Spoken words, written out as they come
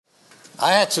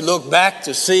I had to look back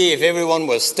to see if everyone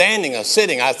was standing or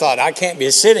sitting. I thought, I can't be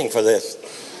sitting for this.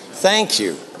 Thank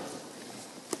you.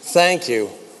 Thank you.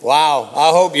 Wow.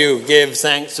 I hope you give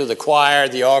thanks to the choir,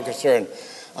 the orchestra, and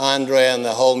Andre and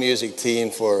the whole music team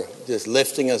for just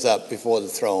lifting us up before the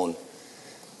throne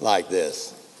like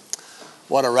this.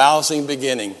 What a rousing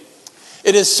beginning.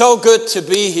 It is so good to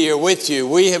be here with you.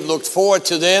 We have looked forward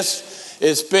to this.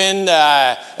 It's been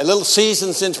a little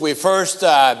season since we first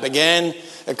began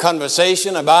a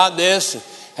conversation about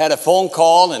this. Had a phone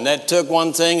call, and that took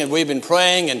one thing, and we've been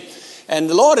praying, and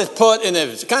the Lord has put in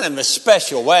a kind of a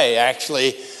special way,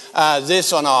 actually,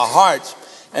 this on our hearts,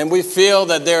 and we feel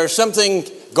that there's something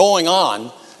going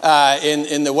on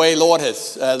in the way the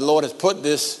Lord has put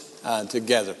this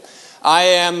together. I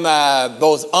am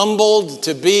both humbled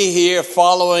to be here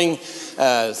following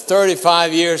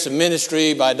 35 years of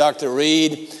ministry by Dr.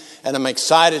 Reed, and I'm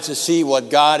excited to see what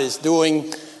God is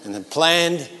doing and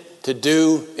planned to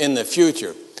do in the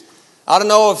future. I don't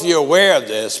know if you're aware of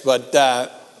this, but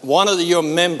one of your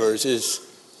members is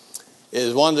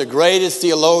one of the greatest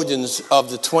theologians of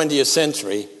the 20th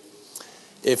century.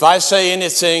 If I say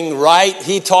anything right,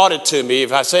 he taught it to me.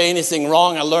 If I say anything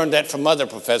wrong, I learned that from other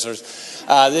professors.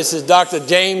 This is Dr.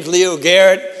 James Leo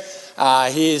Garrett.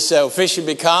 He's officially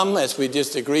become, as we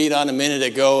just agreed on a minute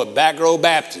ago, a back row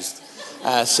Baptist,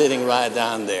 sitting right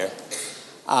down there.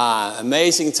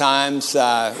 Amazing times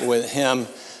with him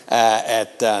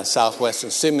at Southwestern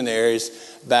Seminaries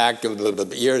back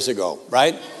years ago,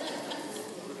 right?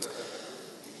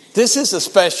 This is a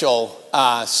special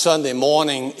Sunday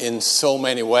morning in so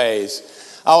many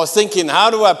ways. I was thinking, how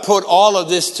do I put all of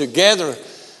this together?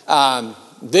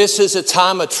 This is a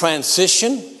time of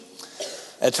transition.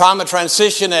 A time of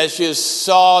transition, as you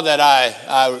saw that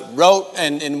I wrote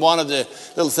in one of the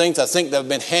little things I think that have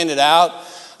been handed out,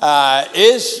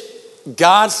 is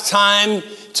God's time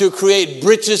to create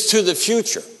bridges to the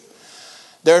future.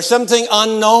 There's something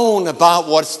unknown about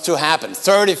what's to happen.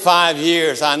 35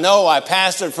 years. I know I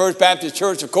pastored First Baptist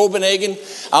Church of Copenhagen.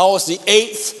 I was the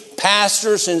 8th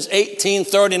pastor since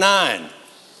 1839.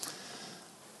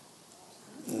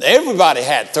 Everybody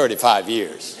had 35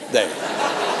 years there.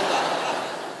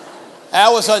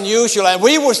 That was unusual. And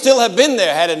we would still have been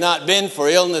there had it not been for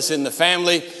illness in the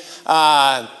family.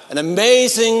 An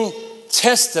amazing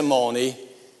testimony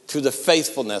to the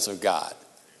faithfulness of God.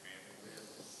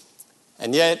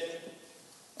 And yet,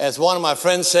 as one of my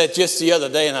friends said just the other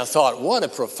day, and I thought, what a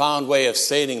profound way of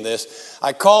stating this.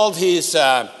 I called, he's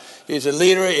a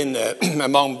leader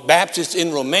among Baptists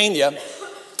in Romania,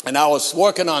 and I was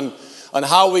working on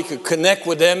how we could connect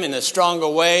with them in a stronger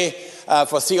way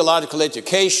for theological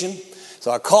education. So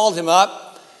I called him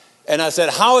up, and I said,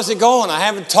 how is it going? I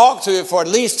haven't talked to you for at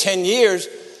least 10 years.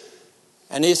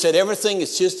 And he said, everything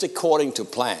is just according to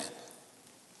plan.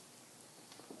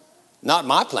 Not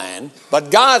my plan, but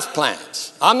God's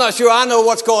plans. I'm not sure I know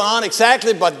what's going on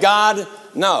exactly, but God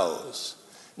knows.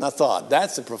 And I thought,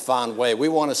 that's a profound way. We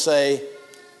want to say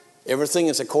everything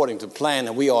is according to plan,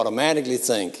 and we automatically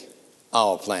think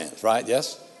our plans, right?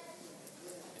 Yes?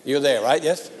 You're there, right?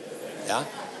 Yes? Yeah?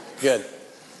 Good.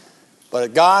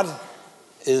 But God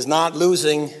is not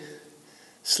losing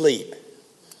sleep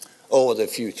over the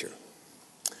future.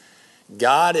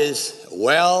 God is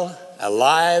well,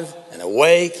 alive, and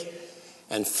awake,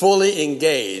 and fully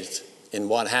engaged in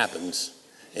what happens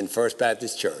in First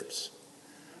Baptist Church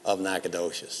of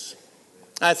Nacogdoches.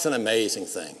 That's an amazing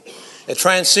thing. A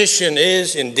transition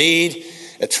is indeed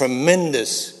a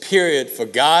tremendous period for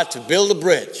God to build a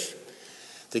bridge,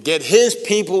 to get his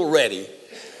people ready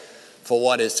for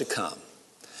what is to come.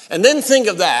 And then think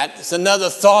of that. It's another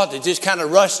thought that just kind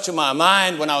of rushed to my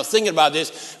mind when I was thinking about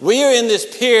this. We are in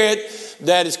this period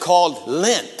that is called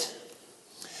Lent,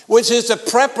 which is a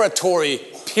preparatory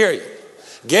period,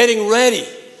 getting ready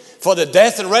for the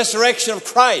death and resurrection of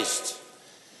Christ,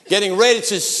 getting ready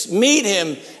to meet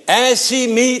him as he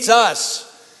meets us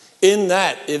in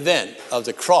that event of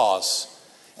the cross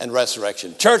and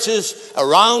resurrection. Churches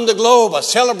around the globe are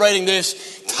celebrating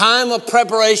this time of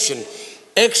preparation,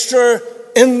 extra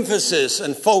emphasis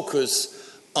and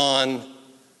focus on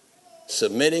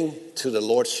submitting to the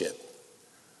lordship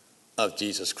of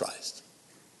Jesus Christ.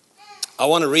 I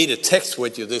want to read a text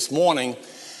with you this morning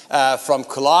from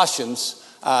Colossians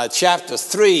chapter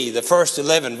 3, the first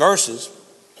 11 verses,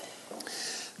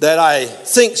 that I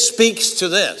think speaks to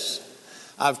this.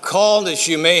 I've called, as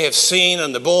you may have seen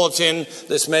on the bulletin,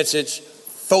 this message,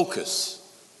 Focus.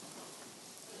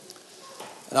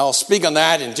 And I'll speak on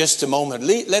that in just a moment.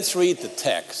 Let's read the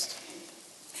text.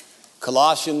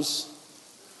 Colossians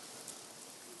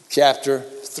chapter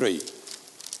 3.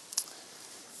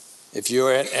 If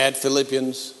you're at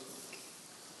Philippians,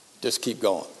 Just keep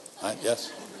going. Right?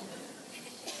 Yes?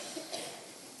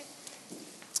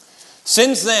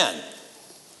 Since then,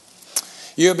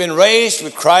 you have been raised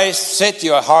with Christ. Set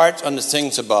your heart on the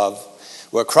things above,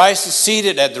 where Christ is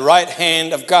seated at the right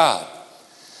hand of God.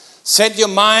 Set your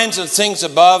minds on things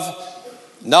above,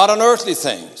 not on earthly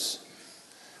things.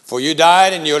 For you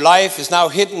died, and your life is now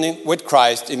hidden with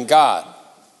Christ in God.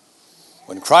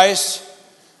 When Christ,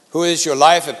 who is your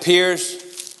life,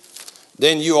 appears,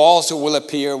 then you also will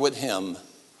appear with him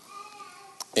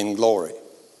in glory.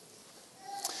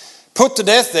 Put to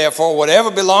death, therefore,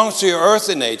 whatever belongs to your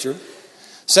earthly nature: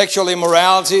 sexual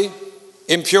immorality,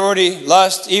 impurity,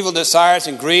 lust, evil desires,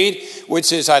 and greed,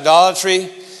 which is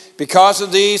idolatry. Because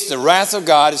of these, the wrath of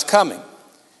God is coming.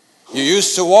 You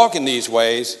used to walk in these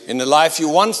ways in the life you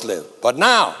once lived. But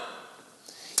now,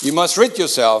 you must rid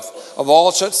yourself of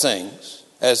all such things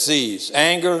as these: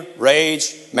 anger,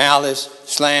 rage, malice,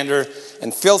 slander,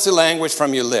 and filthy language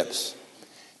from your lips.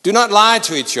 Do not lie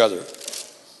to each other,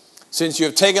 since you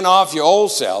have taken off your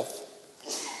old self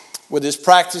with its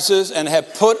practices and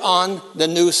have put on the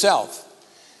new self,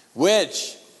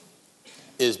 which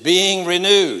is being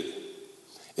renewed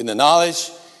in the knowledge,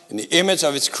 in the image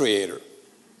of its creator.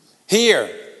 Here,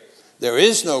 there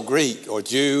is no Greek or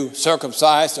Jew,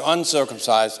 circumcised or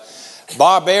uncircumcised,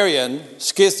 barbarian,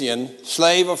 Scythian,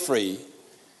 slave or free,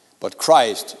 but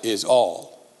Christ is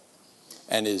all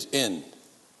and is in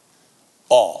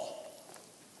all.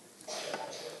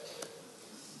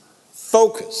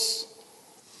 Focus.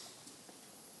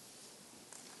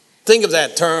 Think of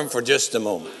that term for just a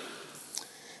moment.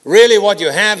 Really what you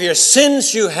have here,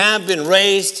 since you have been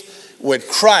raised with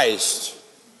Christ,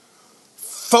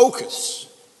 focus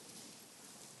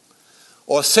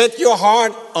or set your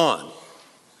heart on,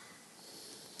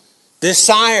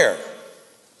 desire,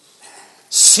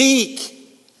 seek,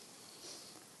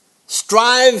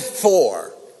 strive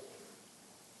for,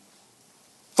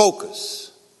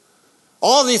 focus.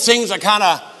 All these things are kind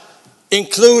of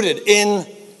included in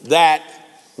that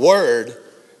word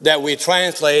that we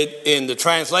translate in the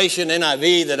translation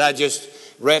NIV that I just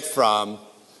read from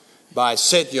by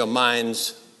set your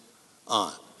minds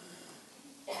on.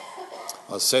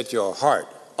 Or set your heart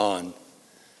on,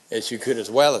 as you could as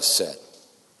well as set.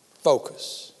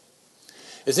 Focus.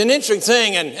 It's an interesting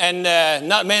thing, and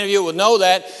not many of you would know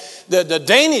that. The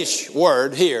Danish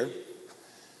word here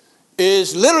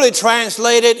is literally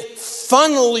translated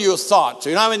funnel your thoughts.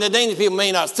 You know, I mean, the Danish people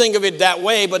may not think of it that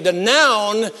way, but the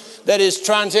noun that is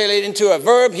translated into a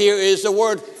verb here is the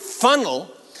word funnel.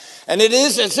 And it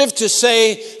is as if to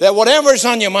say that whatever is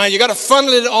on your mind, you got to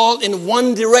funnel it all in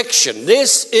one direction.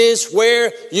 This is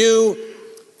where you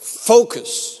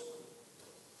focus.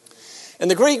 And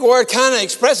the Greek word kind of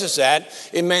expresses that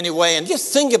in many ways. And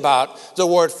just think about the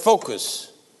word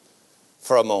focus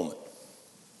for a moment.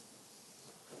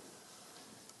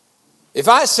 If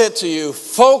I said to you,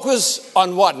 focus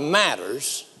on what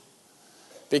matters,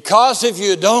 because if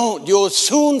you don't, you'll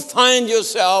soon find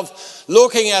yourself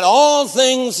looking at all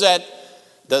things that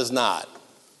does not.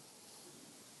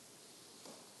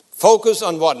 Focus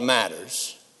on what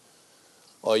matters,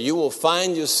 or you will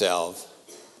find yourself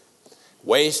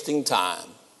wasting time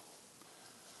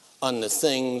on the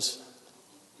things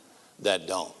that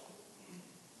don't.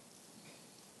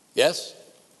 Yes?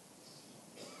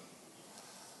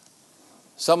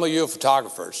 Some of you are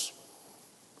photographers.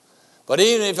 But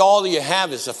even if all you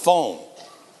have is a phone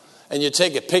and you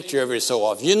take a picture every so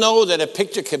often, you know that a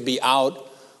picture can be out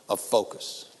of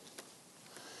focus.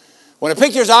 When a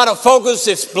picture is out of focus,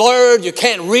 it's blurred. You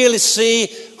can't really see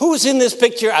who's in this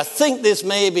picture. I think this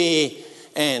may be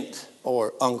aunt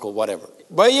or uncle, whatever.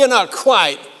 But you're not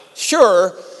quite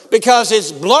sure because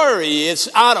it's blurry. It's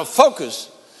out of focus.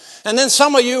 And then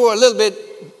some of you are a little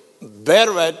bit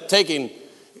better at taking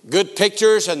good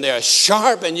pictures, and they're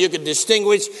sharp, and you can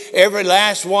distinguish every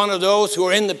last one of those who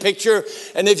are in the picture.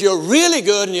 And if you're really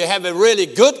good and you have a really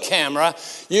good camera,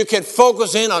 you can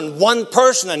focus in on one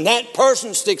person, and that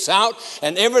person sticks out,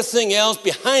 and everything else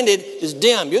behind it is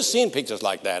dim. You've seen pictures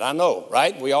like that, I know,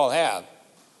 right? We all have.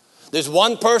 There's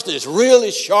one person that's really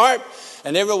sharp,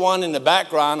 and everyone in the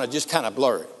background are just kind of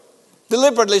blurry.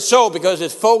 Deliberately so, because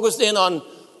it's focused in on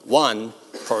one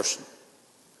person.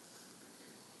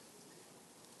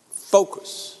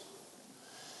 Focus.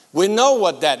 We know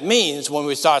what that means when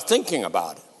we start thinking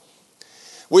about it.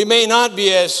 We may not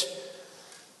be as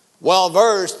well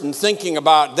versed in thinking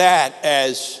about that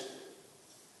as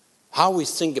how we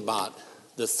think about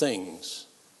the things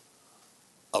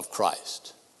of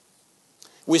Christ.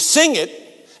 We sing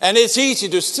it, and it's easy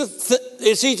to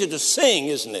sing,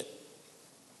 isn't it?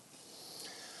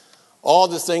 all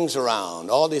the things around,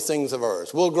 all the things of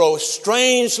earth will grow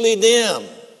strangely dim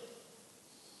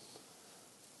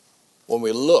when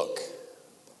we look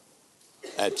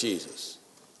at Jesus.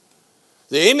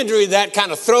 The imagery that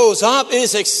kind of throws up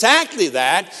is exactly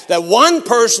that one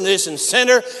person is in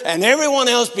center and everyone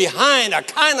else behind are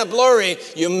kind of blurry.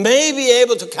 You may be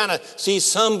able to kind of see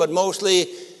some, but mostly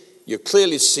you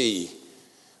clearly see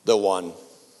the one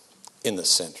in the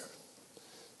center,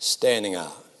 standing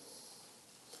out.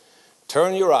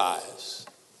 Turn your eyes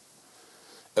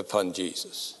upon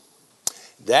Jesus.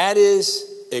 That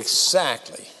is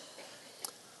exactly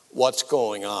what's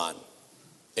going on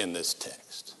in this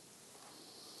text.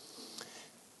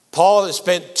 Paul has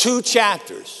spent 2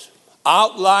 chapters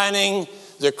outlining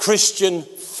the Christian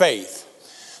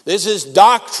faith. This is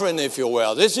doctrine, if you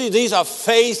will. These are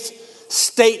faith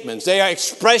statements. They are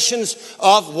expressions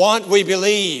of what we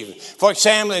believe. For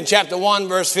example, in chapter 1,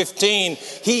 verse 15,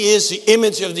 he is the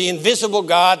image of the invisible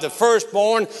God, the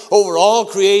firstborn over all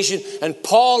creation. And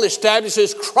Paul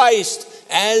establishes Christ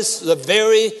as the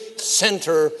very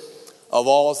center of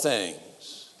all things.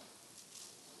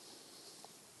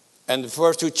 And the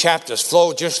first 2 chapters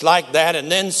flow just like that.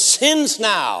 And then since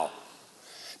now,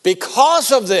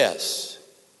 because of this,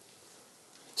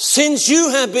 since you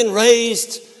have been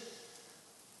raised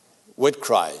with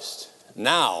Christ,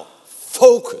 now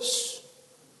focus.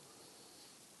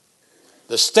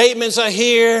 The statements are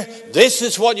here. This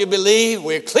is what you believe.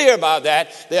 We're clear about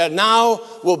that. There now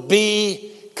will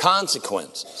be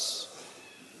consequences.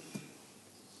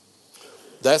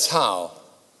 That's how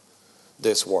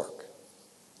this works.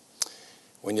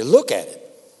 When you look at it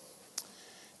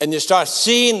and you start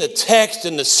seeing the text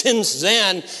and the since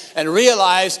then and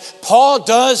realize Paul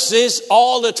does this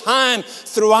all the time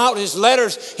throughout his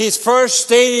letters. He's first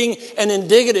stating an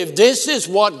indicative. This is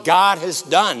what God has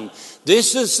done.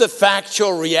 This is the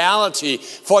factual reality.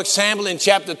 For example, in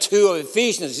chapter 2 of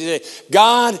Ephesians, he said,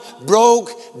 God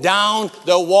broke down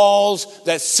the walls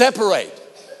that separate.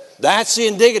 That's the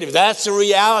indicative. That's the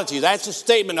reality. That's a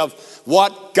statement of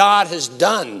what God has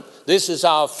done. This is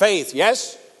our faith,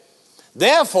 yes?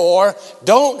 Therefore,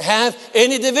 don't have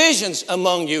any divisions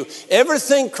among you.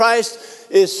 Everything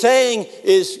Christ is saying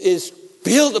is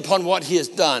built upon what he has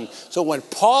done. So when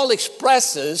Paul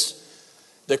expresses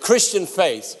the Christian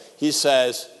faith, he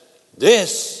says,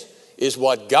 this is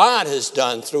what God has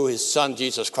done through his Son,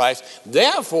 Jesus Christ.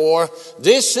 Therefore,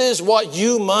 this is what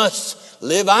you must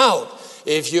live out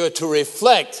if you're to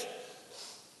reflect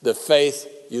the faith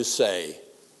you say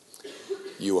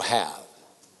you have.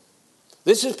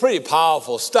 This is pretty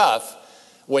powerful stuff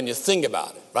when you think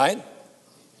about it, right?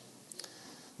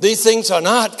 These things are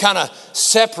not kind of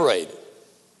separated.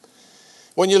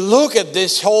 When you look at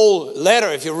this whole letter,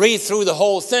 if you read through the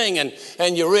whole thing,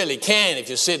 and you really can, if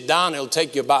you sit down, it'll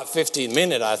take you about 15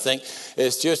 minutes, I think.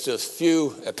 It's just a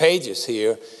few pages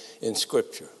here in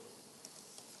Scripture.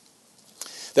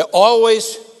 There are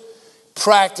always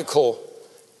practical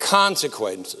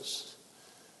consequences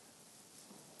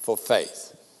for faith.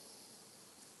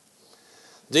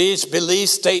 These belief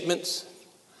statements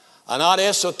are not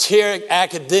esoteric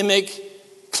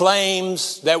academic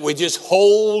claims that we just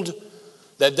hold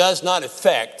that does not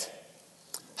affect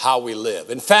how we live.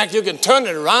 In fact, you can turn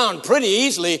it around pretty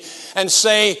easily and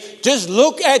say, just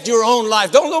look at your own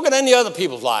life. Don't look at any other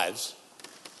people's lives.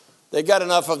 They got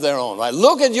enough of their own, right?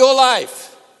 Look at your life.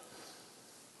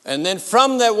 And then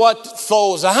from that, what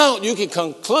flows out, you can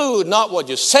conclude not what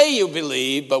you say you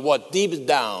believe, but what deep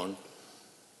down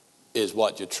is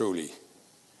what you truly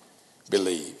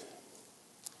believe.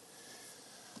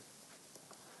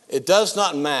 It does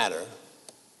not matter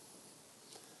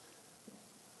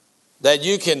that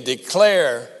you can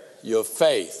declare your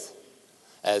faith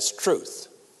as truth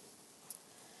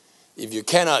if you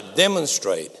cannot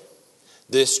demonstrate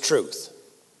this truth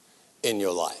in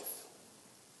your life.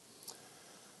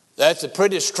 That's a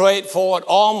pretty straightforward,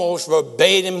 almost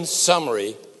verbatim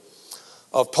summary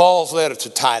of Paul's letter to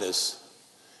Titus,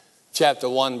 chapter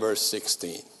 1, verse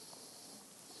 16.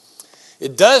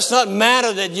 It does not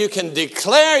matter that you can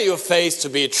declare your faith to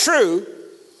be true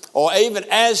or even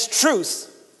as truth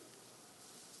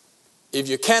if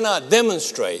you cannot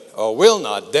demonstrate or will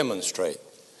not demonstrate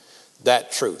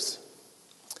that truth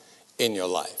in your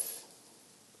life.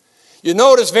 You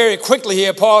notice very quickly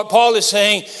here, Paul is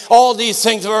saying all these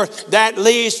things that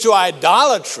leads to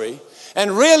idolatry.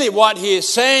 And really what he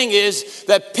is saying is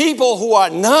that people who are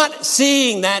not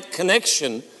seeing that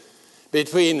connection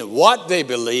between what they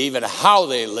believe and how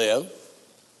they live,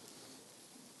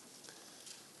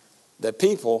 that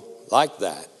people like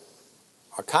that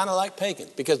are kind of like pagans,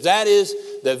 because that is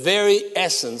the very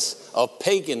essence of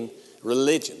pagan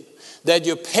religion. that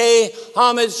you pay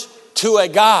homage to a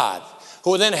God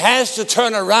who then has to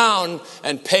turn around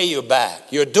and pay you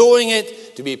back. You're doing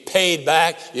it to be paid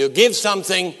back. You give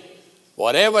something,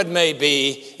 whatever it may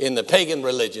be, in the pagan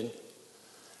religion,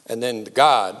 and then the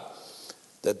God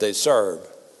that they serve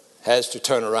has to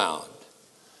turn around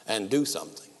and do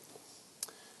something.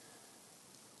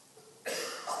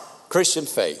 Christian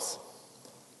faith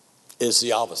is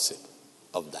the opposite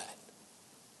of that.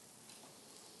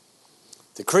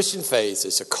 The Christian faith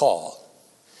is a call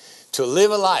to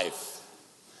live a life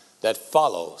that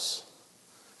follows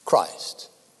Christ.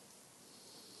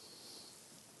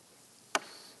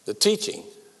 The teaching,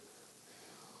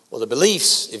 or the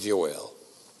beliefs, if you will,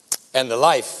 and the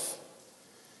life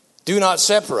do not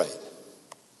separate.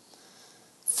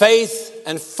 Faith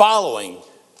and following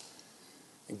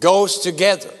goes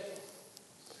together.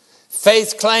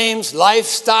 Faith claims,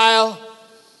 lifestyle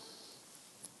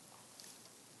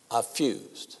are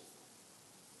fused.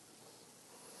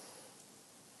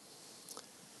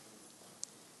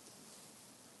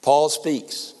 Paul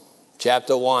speaks,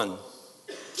 chapter 1,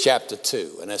 chapter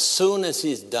 2, and as soon as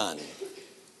he's done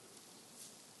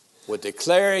with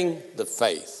declaring the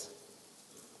faith,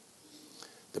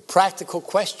 the practical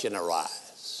question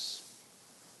arises.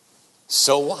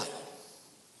 So what?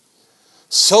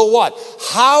 So what?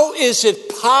 How is it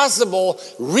possible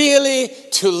really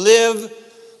to live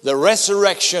the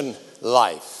resurrection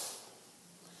life?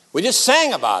 We just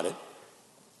sang about it.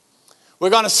 We're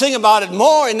going to sing about it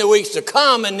more in the weeks to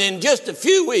come, and in just a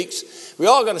few weeks, we're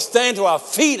all going to stand to our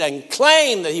feet and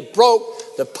claim that he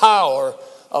broke the power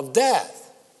of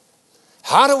death.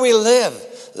 How do we live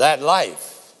that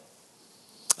life?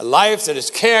 A life that is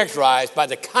characterized by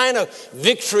the kind of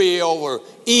victory over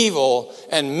evil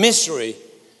and misery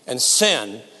and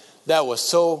sin that was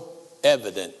so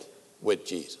evident with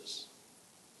Jesus.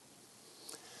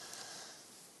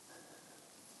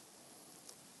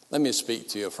 Let me speak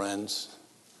to you, friends.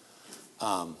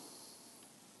 The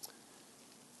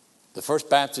First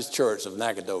Baptist Church of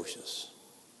Nacogdoches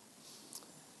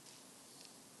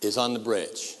is on the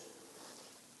bridge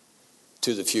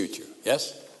to the future.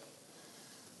 Yes?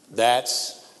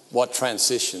 That's what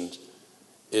transition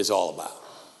is all about.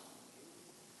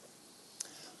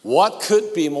 What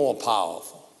could be more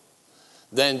powerful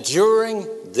than during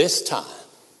this time,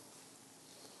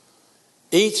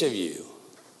 each of you,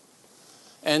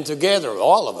 and together,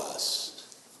 all of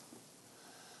us,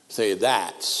 say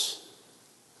that's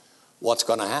what's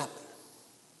going to happen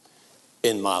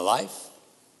in my life,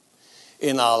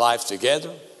 in our life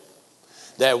together,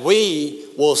 that we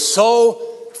will so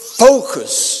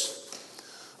focus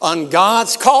on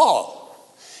God's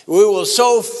call. We will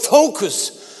so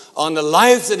focus on the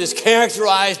life that is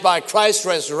characterized by Christ's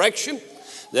resurrection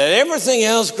that everything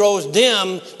else grows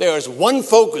dim. There is one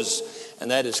focus,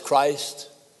 and that is Christ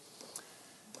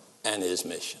and his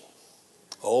mission.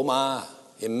 Oh my,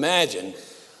 imagine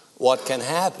what can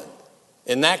happen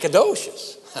in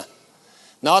Nacogdoches.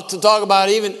 Not to talk about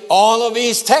even all of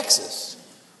East Texas.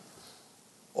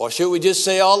 Or should we just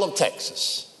say all of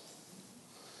Texas?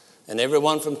 And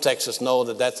everyone from Texas know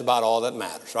that that's about all that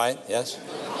matters, right? Yes?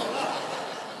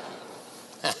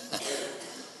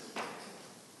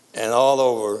 And all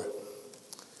over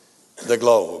the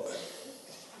globe.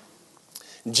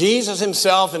 Jesus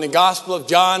himself in the Gospel of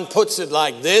John puts it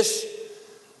like this.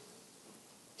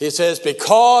 He says,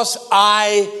 because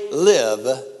I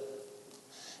live,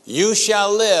 you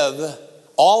shall live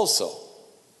also.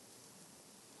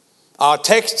 Our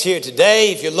text here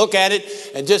today, if you look at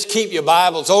it and just keep your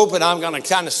Bibles open, I'm going to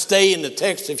kind of stay in the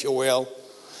text, if you will,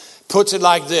 puts it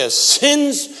like this.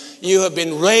 Since you have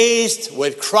been raised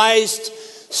with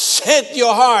Christ, set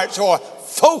your hearts or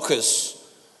focus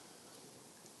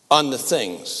on the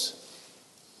things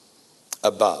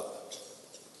above,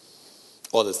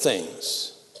 or the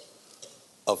things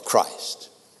of Christ.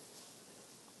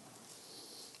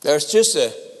 There's just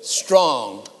a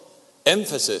strong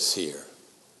emphasis here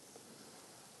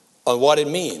on what it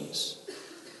means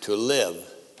to live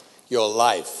your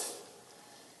life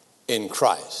in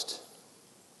Christ.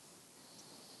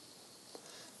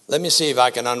 Let me see if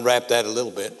I can unwrap that a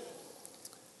little bit.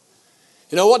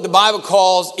 You know what the Bible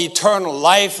calls eternal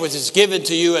life, which is given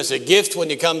to you as a gift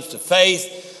when it comes to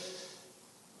faith?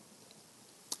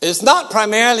 It's not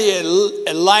primarily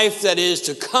a life that is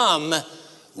to come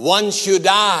once you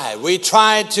die. We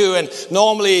try to and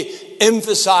normally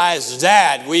emphasize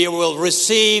that we will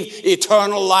receive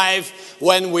eternal life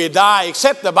when we die,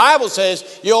 except the Bible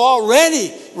says you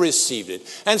already received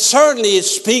it. And certainly it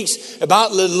speaks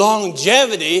about the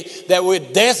longevity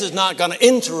that death is not going to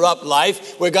interrupt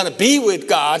life. We're going to be with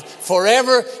God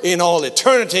forever in all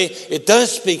eternity. It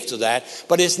does speak to that.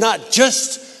 But it's not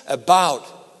just about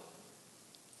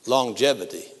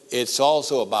longevity. It's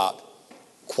also about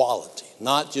quality,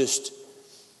 not just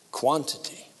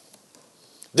quantity.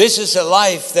 This is a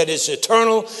life that is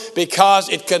eternal because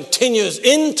it continues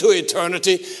into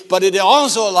eternity, but it is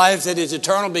also a life that is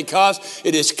eternal because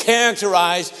it is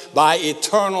characterized by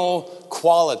eternal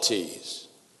qualities.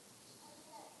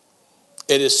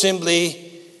 It is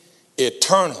simply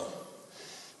eternal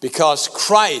because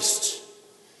Christ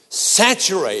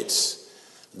saturates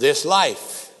this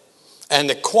life, and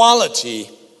the quality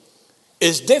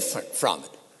is different from it.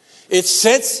 It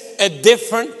sets a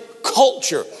different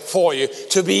culture for you.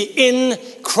 To be in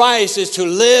Christ is to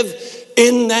live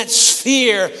in that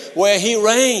sphere where He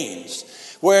reigns,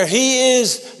 where He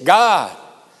is God.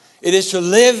 It is to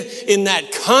live in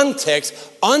that context,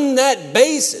 on that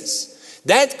basis.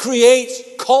 That creates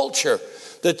culture.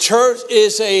 The church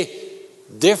is a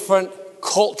different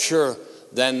culture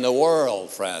than the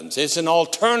world, friends. It's an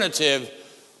alternative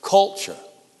culture.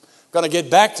 I'm going to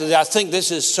get back to that. I think this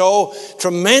is so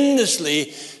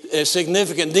tremendously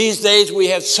significant. These days we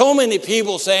have so many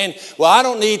people saying, well, I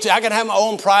can have my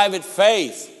own private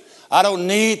faith. I don't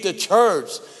need the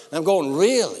church. And I'm going,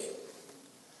 really?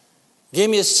 Give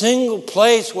me a single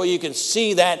place where you can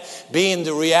see that being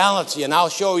the reality, and I'll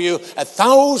show you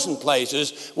 1,000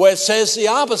 places where it says the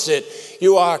opposite.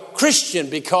 You are Christian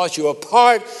because you are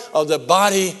part of the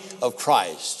body of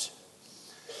Christ.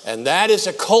 And that is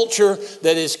a culture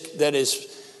that is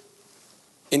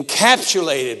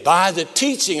encapsulated by the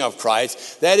teaching of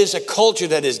Christ. That is a culture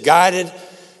that is guided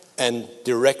and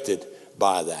directed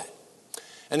by that.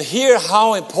 And hear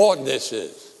how important this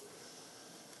is.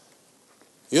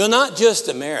 You're not just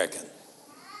American,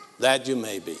 that you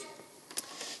may be.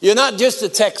 You're not just a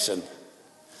Texan,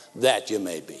 that you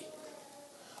may be.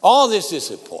 All this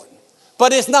is important,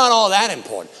 but it's not all that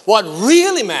important. What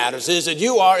really matters is that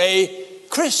you are a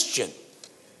Christian.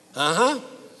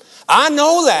 I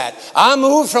know that. I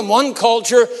moved from one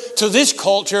culture to this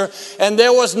culture, and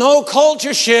there was no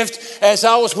culture shift as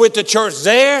I was with the church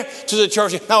there to the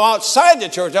church. Now, outside the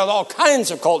church, there was all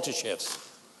kinds of culture shifts.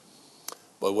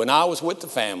 But when I was with the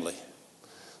family,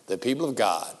 the people of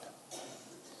God,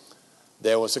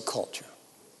 there was a culture.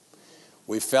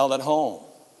 We felt at home.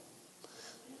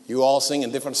 You all sing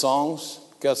in different songs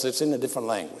because it's in a different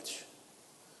language.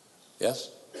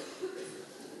 Yes?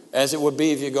 As it would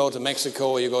be if you go to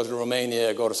Mexico or you go to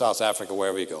Romania or go to South Africa,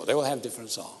 wherever you go. They will have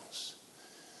different songs.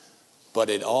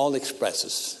 But it all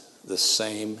expresses the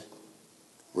same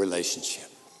relationship.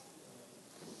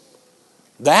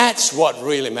 That's what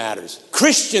really matters.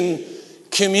 Christian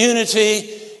community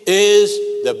is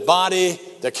the body,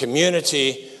 the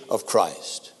community of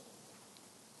Christ.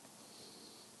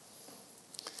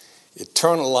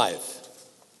 Eternal life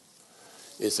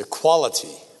is a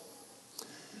quality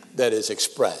that is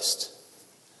expressed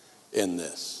in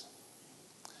this.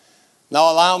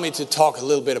 Now allow me to talk a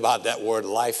little bit about that word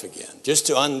life again, just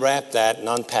to unwrap that and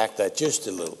unpack that just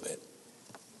a little bit.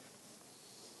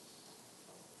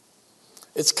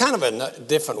 It's kind of a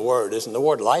different word, isn't it? The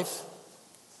word life.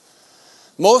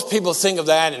 Most people think of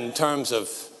that in terms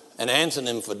of an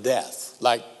antonym for death.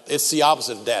 Like it's the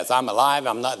opposite of death. I'm alive,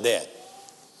 I'm not dead.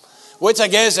 Which I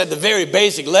guess at the very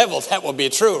basic level, that would be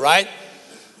true, right?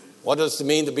 What does it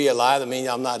mean to be alive? It means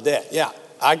I'm not dead. Yeah,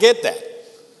 I get that.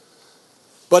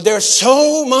 But there's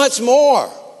so much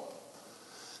more.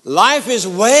 Life is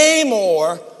way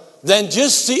more than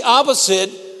just the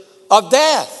opposite of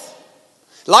death.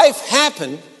 Life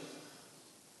happens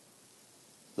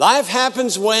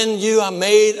when you are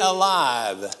made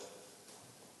alive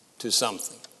to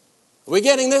something. Are we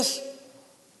getting this?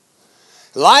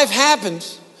 Life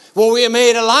happens when we are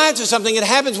made alive to something. It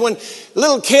happens when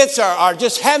little kids are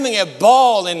just having a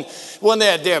ball, and when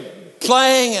they're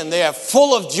playing and they're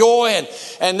full of joy,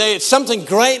 and something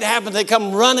great happens. They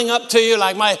come running up to you,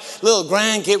 like my little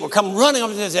grandkid will come running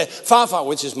up to you and say, Fafa,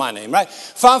 which is my name, right?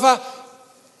 Fafa.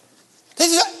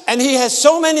 And he has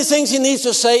so many things he needs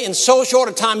to say in so short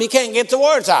a time, he can't get the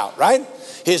words out, right?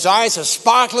 His eyes are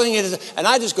sparkling, and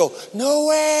I just go, no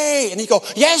way. And he go,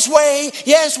 yes way,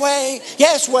 yes way,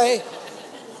 yes way.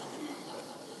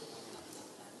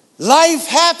 Life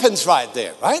happens right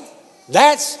there, right?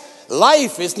 That's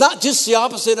life. It's not just the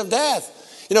opposite of death.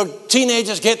 You know,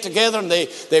 teenagers get together and they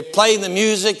play the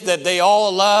music that they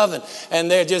all love,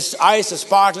 and they're just eyes are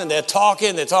sparkling. They're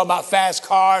talking about fast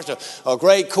cars or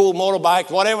great cool motorbike,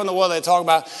 whatever in the world they talk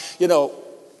about. You know,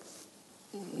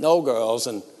 no girls,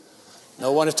 and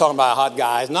No one is talking about hot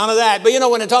guys, none of that. But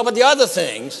when they talk about the other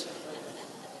things,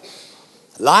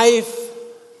 life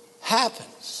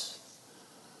happens.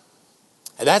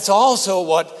 And that's also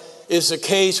what is the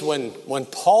case when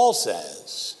Paul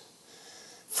says,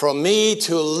 for me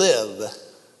to live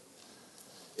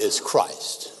is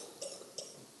Christ.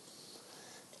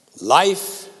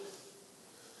 Life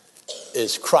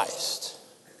is Christ,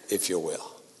 if you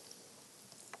will.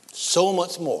 So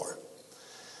much more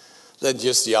than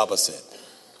just the opposite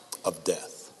of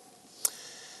death.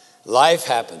 Life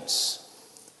happens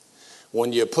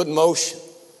when you're put in motion,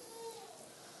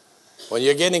 when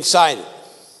you're getting excited,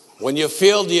 when you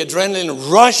feel the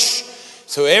adrenaline rush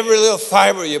through every little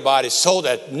fiber of your body, so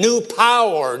that new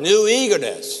power, new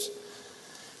eagerness,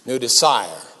 new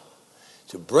desire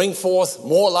to bring forth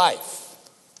more life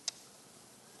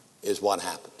is what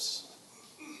happens.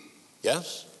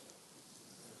 Yes?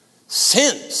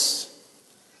 Since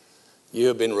you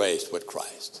have been raised with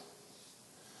Christ.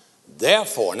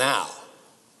 Therefore, now,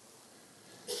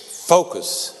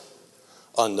 focus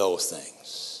on those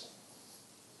things.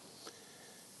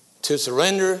 To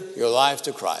surrender your life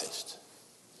to Christ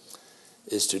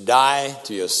is to die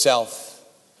to yourself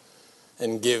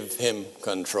and give him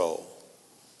control.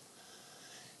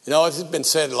 It's been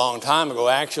said a long time ago.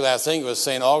 Actually, I think it was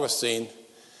St. Augustine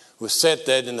who said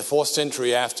that in the 4th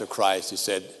century after Christ. He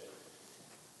said,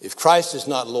 if Christ is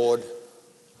not Lord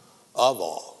of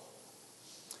all,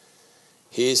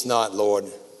 he is not Lord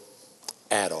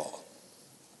at all.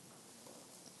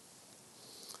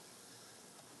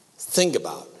 Think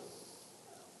about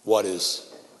what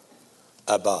is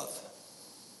above.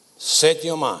 Set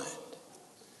your mind.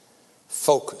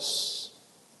 Focus.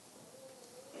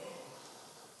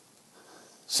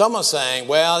 Some are saying,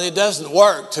 well, it doesn't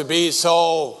work to be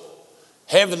so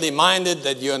heavenly minded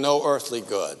that you're no earthly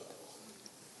good.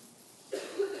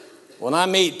 When I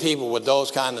meet people with those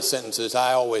kind of sentences,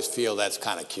 I always feel that's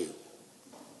kind of cute.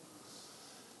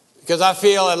 Because I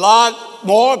feel a lot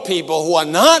more people who are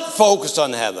not focused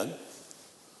on heaven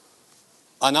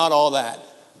are not all that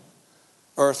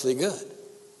earthly good.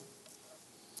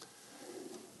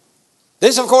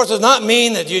 This, of course, does not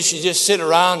mean that you should just sit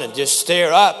around and just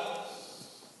stare up.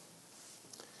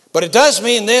 But it does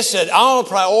mean this, that our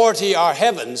priority are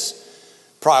heaven's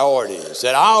priorities,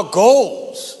 that our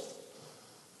goals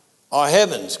are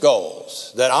heaven's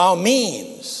goals, that our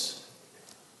means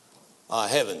are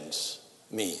heaven's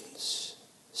means.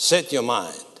 Set your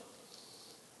mind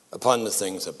upon the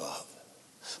things above.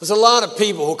 There's a lot of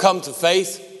people who come to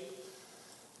faith,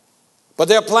 but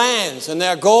their plans and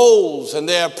their goals and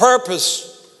their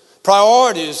purpose,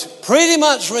 priorities pretty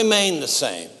much remain the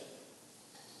same.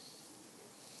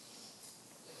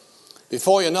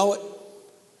 Before you know it,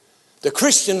 the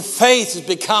Christian faith has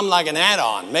become like an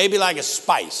add-on, maybe like a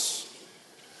spice.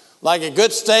 Like a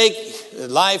good steak,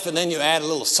 life, and then you add a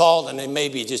little salt and it may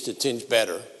be just a tinge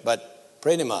better, but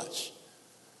pretty much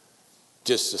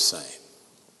just the same.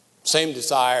 Same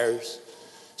desires,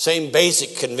 same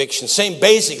basic convictions, same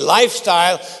basic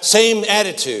lifestyle, same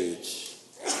attitudes.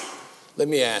 Let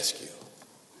me ask you,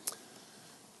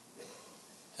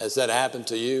 has that happened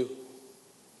to you?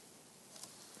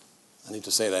 I need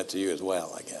to say that to you as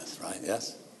well, I guess, right?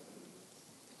 Yes?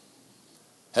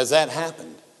 Has that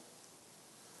happened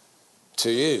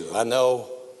to you? I know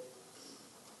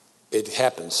it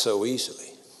happens so easily.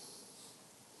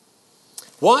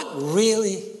 What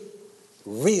really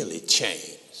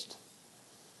changed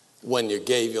when you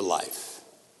gave your life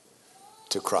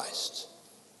to Christ?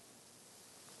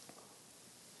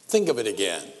 Think of it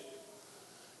again.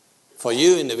 For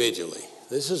you individually,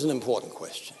 this is an important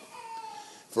question.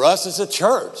 For us as a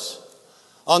church,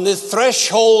 on this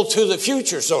threshold to the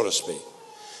future, so to speak,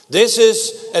 this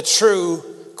is a true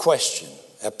question,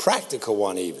 a practical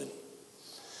one even.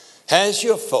 Has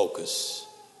your focus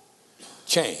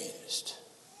changed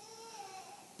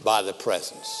by the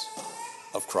presence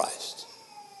of Christ?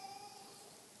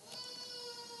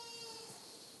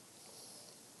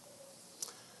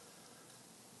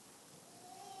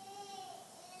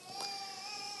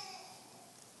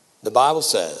 The Bible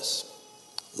says,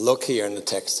 look here in the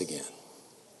text again,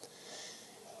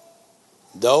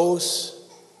 those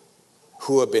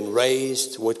who have been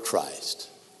raised with Christ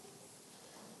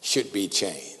should be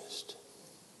changed.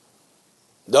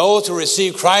 Those who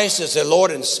receive Christ as their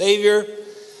Lord and Savior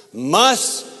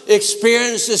must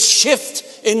experience this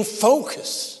shift in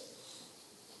focus.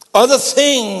 Other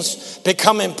things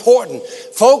become important.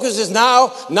 Focus is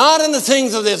now not on the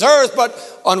things of this earth,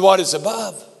 but on what is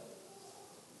above.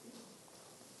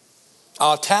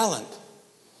 Our talent,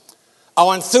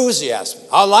 our enthusiasm,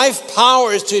 our life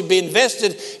power is to be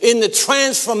invested in the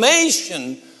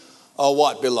transformation or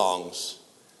what belongs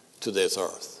to this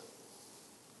earth.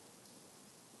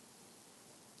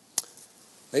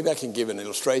 Maybe I can give an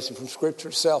illustration from Scripture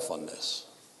itself on this.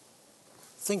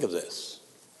 Think of this.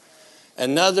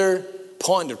 Another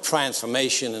point of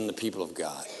transformation in the people of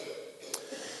God.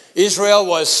 Israel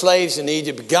was slaves in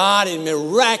Egypt. God, in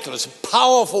miraculous,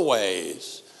 powerful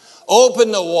ways,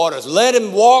 opened the waters, let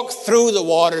them walk through the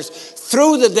waters,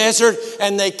 through the desert,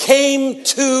 and they came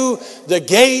to the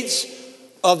gates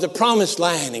of the promised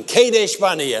land in Kadesh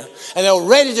Barnea, and they were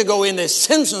ready to go in. They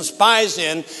sent some spies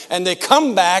in, and they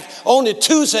come back. Only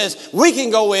 2 says, we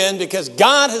can go in because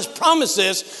God has promised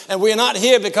this, and we're not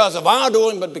here because of our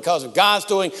doing, but because of God's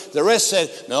doing. The rest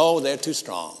said, no, they're too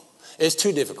strong. It's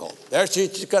too difficult.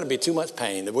 There's got to be too much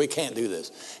pain that we can't do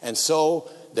this. And so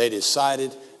they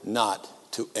decided not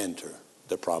to enter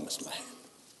the promised land.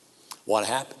 What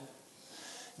happened?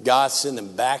 God sent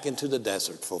them back into the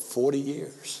desert for 40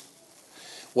 years.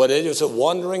 Well, they just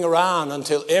wandering around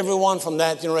until everyone from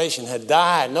that generation had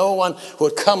died. No one who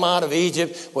had come out of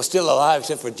Egypt was still alive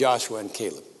except for Joshua and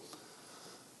Caleb.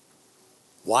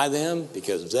 Why them?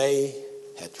 Because they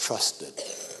had trusted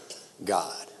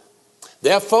God.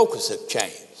 Their focus had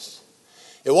changed.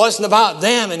 It wasn't about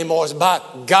them anymore. It was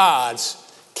about God's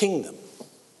kingdom.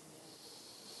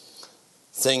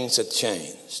 Things had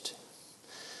changed.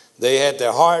 They had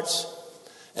their hearts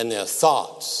and their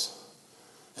thoughts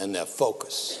and their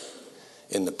focus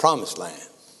in the promised land.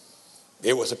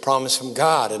 It was a promise from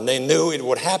God, and they knew it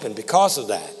would happen because of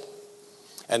that.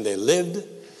 And they lived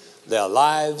their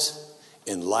lives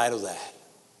in light of that.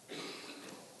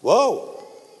 Whoa.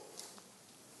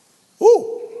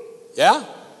 Woo. Yeah?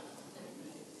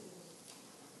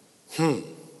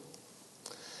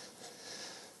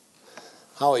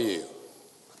 How are you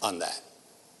on that?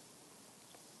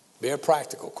 Very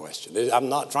practical question. I'm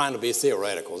not trying to be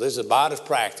theoretical. This is about as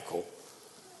practical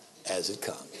as it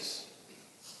comes.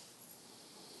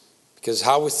 Because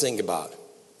how we think about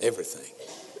everything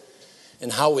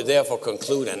and how we therefore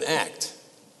conclude and act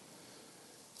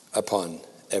upon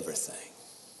everything.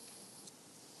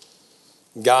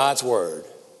 God's word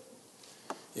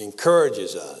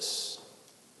encourages us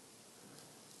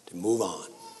to move on,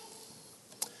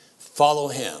 follow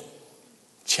him,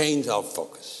 change our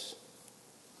focus.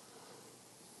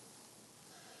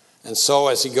 And so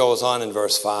as he goes on in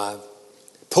verse 5,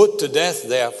 put to death,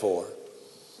 therefore,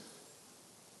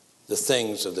 the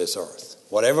things of this earth,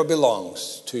 whatever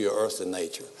belongs to your earthly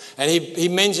nature. And he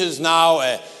mentions now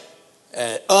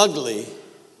an ugly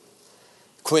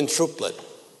quintuplet,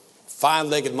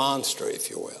 5-legged monster,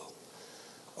 if you will.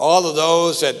 All of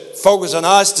those that focus on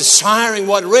us desiring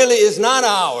what really is not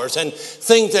ours and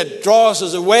things that draws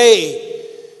us away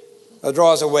or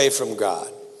draws away from God.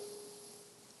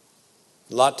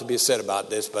 A lot to be said about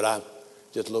this, but I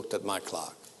just looked at my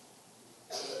clock.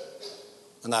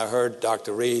 And I heard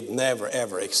Dr. Reed never,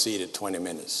 ever exceeded 20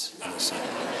 minutes in the sermon.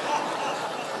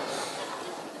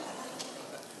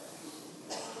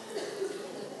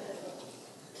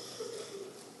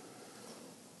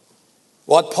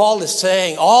 What Paul is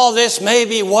saying, all this may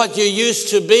be what you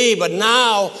used to be, but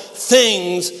now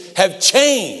things have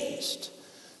changed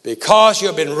because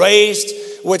you've been raised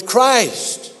with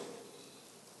Christ.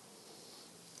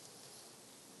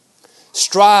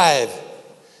 Strive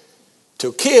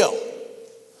to kill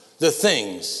the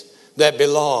things that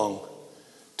belong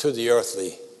to the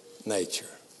earthly nature.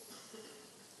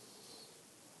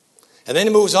 And then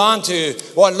he moves on to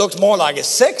what looks more like a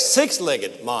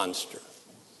six-legged monster.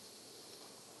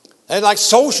 They're like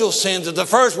social sins. The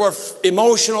first were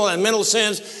emotional and mental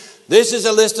sins. This is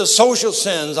a list of social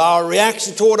sins, our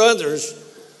reaction toward others.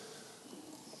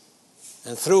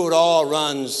 And through it all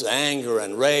runs anger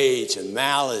and rage and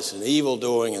malice and evil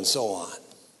doing and so on.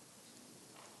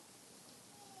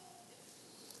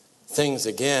 Things,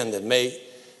 again, that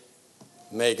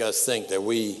make us think that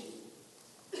we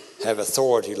have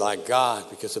authority like God,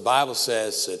 because the Bible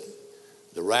says that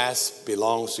the wrath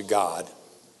belongs to God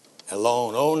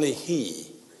alone. Only he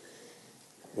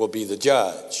will be the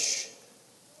judge.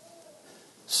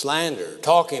 Slander,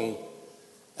 talking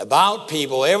about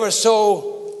people ever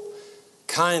so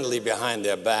kindly behind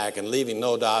their back and leaving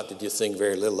no doubt that you think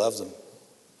very little of them.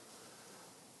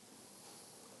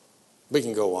 We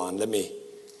can go on. Let me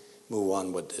move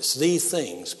on with this. These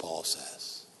things, Paul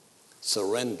says,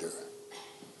 surrender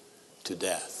to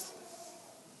death.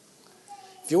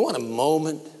 If you want a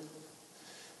moment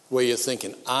where you're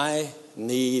thinking, I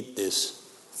need this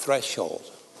threshold.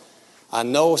 I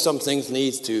know some things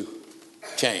need to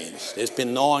change. It's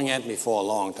been gnawing at me for a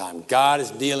long time. God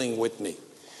is dealing with me.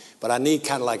 But I need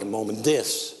kind of like a moment.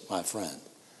 This, my friend,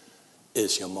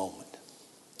 is your moment.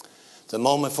 the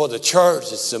moment for the church.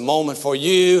 It's the moment for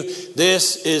you.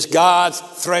 This is God's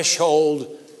threshold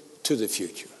to the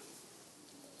future.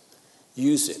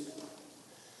 Use it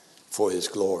for His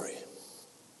glory.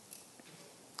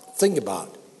 Think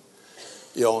about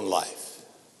your own life.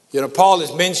 You know, Paul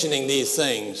is mentioning these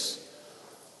things.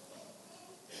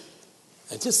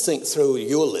 And just think through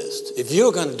your list. If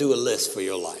you're going to do a list for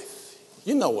your life,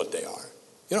 you know what they are.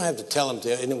 You don't have to tell them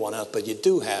to anyone else, but you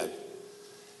do have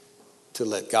to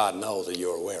let God know that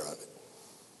you're aware of it.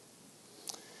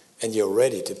 And you're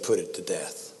ready to put it to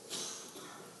death.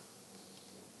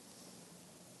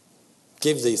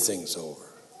 Give these things over.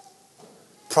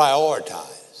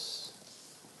 Prioritize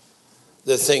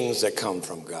the things that come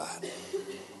from God.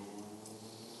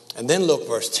 And then look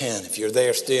verse 10, if you're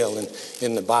there still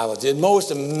in the Bible. The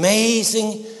most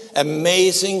amazing,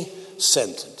 amazing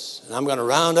sentence. And I'm going to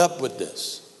round up with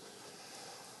this.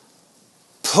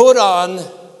 Put on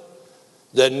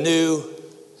the new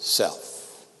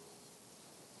self.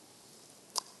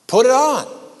 Put it on.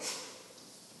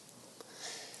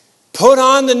 Put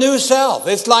on the new self.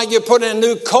 It's like you're putting a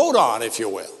new coat on, if you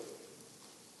will.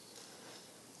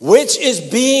 Which is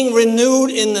being renewed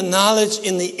in the knowledge,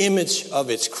 in the image of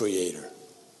its creator.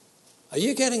 Are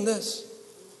you getting this?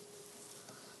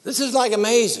 This is like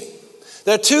amazing.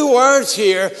 There are two words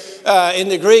here in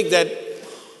the Greek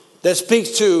that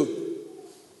speaks to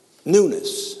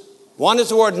newness. One is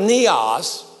the word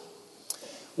neos,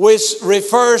 which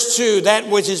refers to that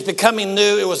which is becoming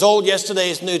new. It was old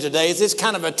yesterday, it's new today. It's this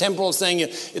kind of a temporal thing.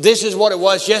 This is what it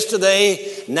was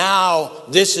yesterday. Now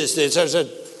this is this. There's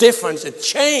a difference, a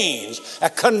change, a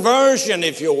conversion,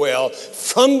 if you will,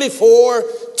 from before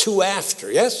to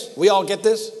after. Yes? We all get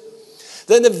this?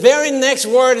 Then the very next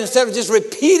word, instead of just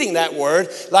repeating that word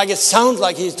like it sounds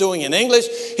like he's doing in English,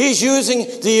 he's using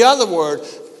the other word,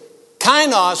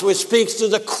 kainos, which speaks to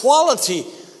the quality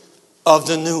of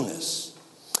the newness.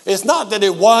 It's not that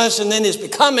it was and then it's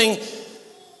becoming.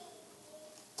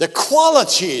 The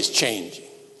quality is changing.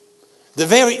 The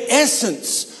very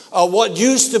essence of what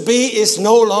used to be is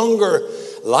no longer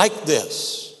like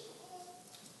this.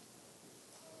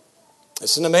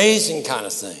 It's an amazing kind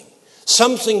of thing.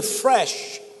 Something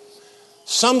fresh,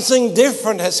 something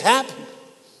different has happened.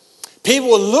 People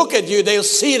will look at you, they'll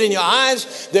see it in your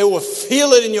eyes, they will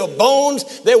feel it in your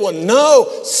bones, they will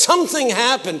know something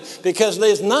happened, because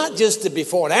there's not just the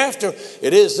before and after,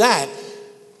 it is that,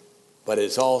 but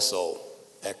it's also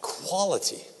a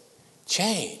quality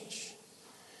change.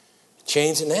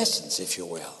 Change in essence, if you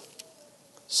will.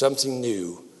 Something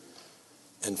new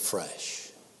and fresh.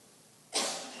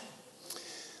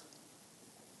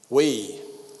 We,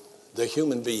 the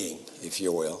human being, if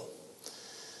you will,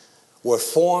 were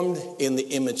formed in the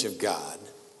image of God.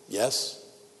 Yes?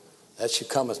 That should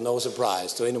come as no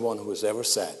surprise to anyone who has ever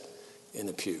sat in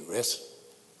a pew. Yes?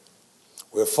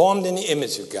 We're formed in the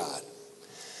image of God.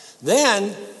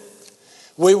 Then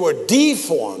we were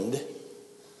deformed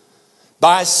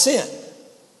by sin.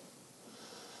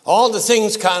 All the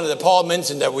things kind of that Paul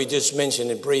mentioned that we just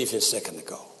mentioned in brief a second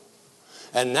ago.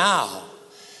 And now,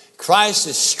 Christ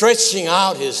is stretching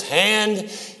out his hand.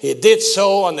 He did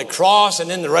so on the cross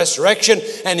and in the resurrection,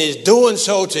 and he's doing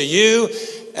so to you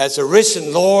as a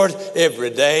risen Lord every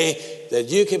day, that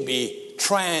you can be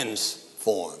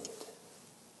transformed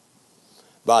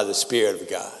by the Spirit of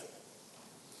God.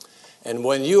 And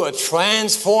when you are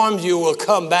transformed, you will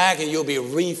come back and you'll be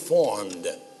reformed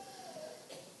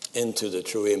into the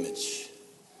true image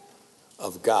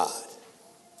of God,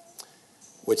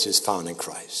 which is found in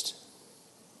Christ.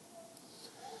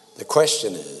 The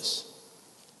question is,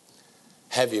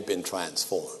 have you been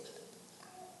transformed?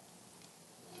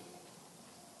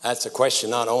 That's a question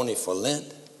not only for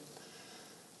Lent,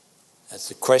 that's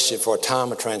a question for a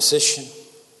time of transition,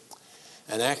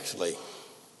 and actually,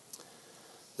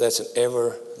 that's an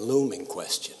ever-looming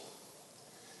question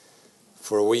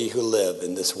for we who live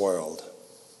in this world.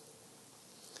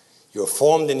 You're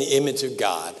formed in the image of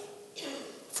God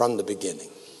from the beginning.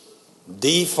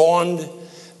 Deformed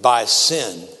by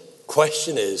sin.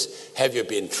 Question is, have you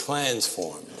been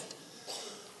transformed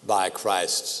by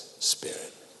Christ's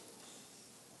Spirit?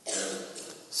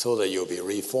 So that you'll be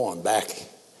reformed back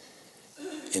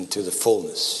into the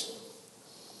fullness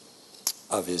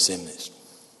of his image.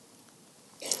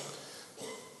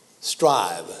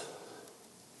 Strive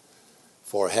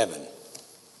for heaven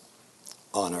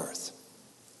on earth.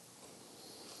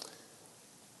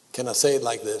 Can I say it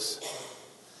like this?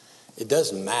 It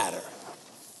doesn't matter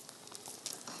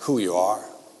who you are.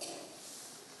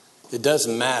 It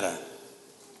doesn't matter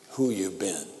who you've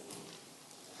been.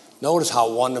 Notice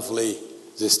how wonderfully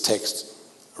this text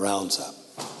rounds up.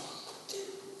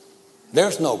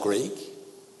 There's no Greek.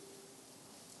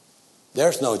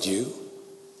 There's no Jew.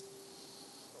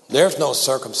 There's no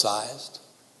circumcised.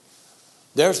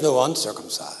 There's no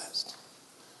uncircumcised.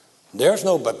 There's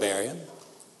no barbarian,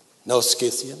 no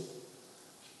Scythian,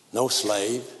 no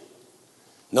slave,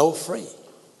 no free.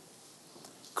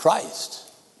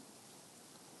 Christ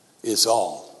is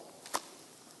all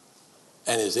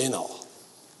and is in all.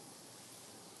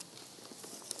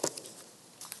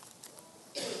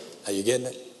 Are you getting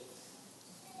it?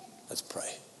 Let's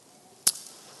pray.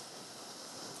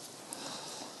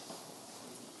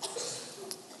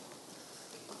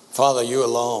 Father, you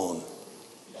alone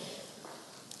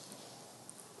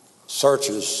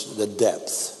searches the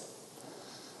depth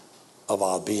of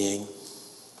our being,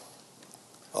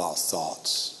 of our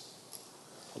thoughts,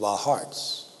 of our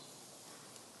hearts.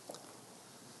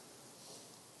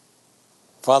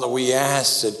 Father, we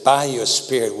ask that by your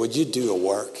Spirit, would you do a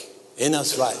work in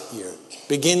us right here.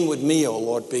 Begin with me, O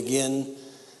Lord, begin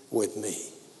with me.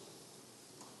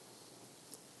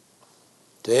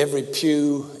 To every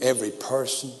pew, every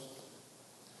person,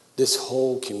 this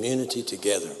whole community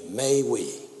together, may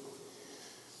we,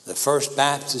 the First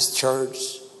Baptist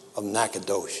Church of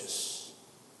Nacogdoches,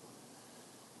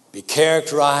 be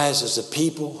characterized as a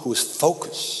people whose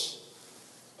focus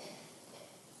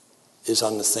is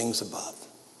on the things above.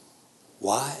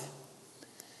 Why?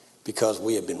 Because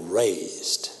we have been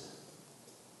raised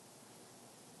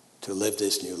to live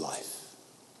this new life.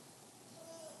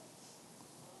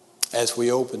 As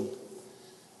we open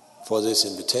for this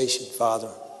invitation, Father,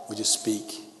 would you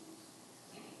speak?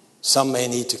 Some may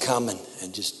need to come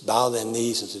and just bow their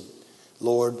knees and say,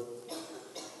 Lord,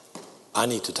 I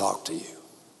need to talk to you.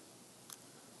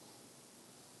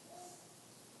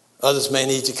 Others may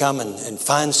need to come and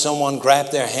find someone, grab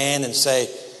their hand and say,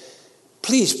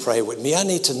 please pray with me. I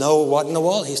need to know what in the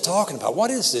world he's talking about.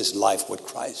 What is this life with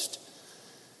Christ?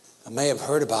 I may have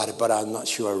heard about it, but I'm not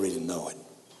sure I really know it.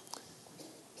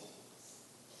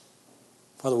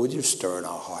 Father, would you stir in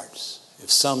our hearts?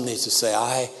 If some needs to say,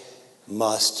 I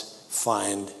must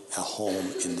find a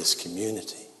home in this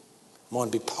community. I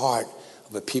want to be part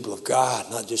of a people of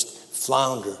God, not just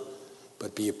flounder,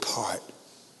 but be a part.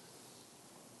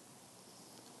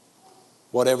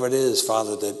 Whatever it is,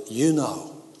 Father, that you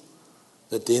know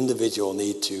that the individual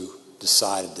need to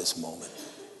decide at this moment.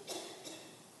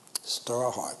 Stir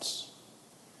our hearts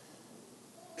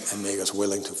and make us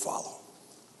willing to follow.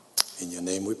 In your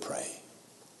name we pray.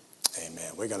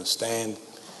 Amen. We're going to stand.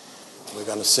 We're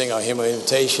going to sing our hymn of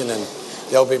invitation, and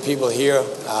there'll be people here.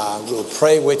 We'll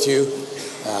pray with you.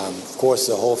 Of course,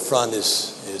 the whole front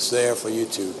is there for you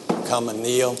to come and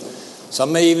kneel.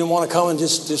 Some may even want to come and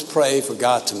just pray for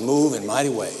God to move in mighty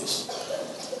ways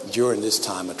during this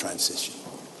time of transition.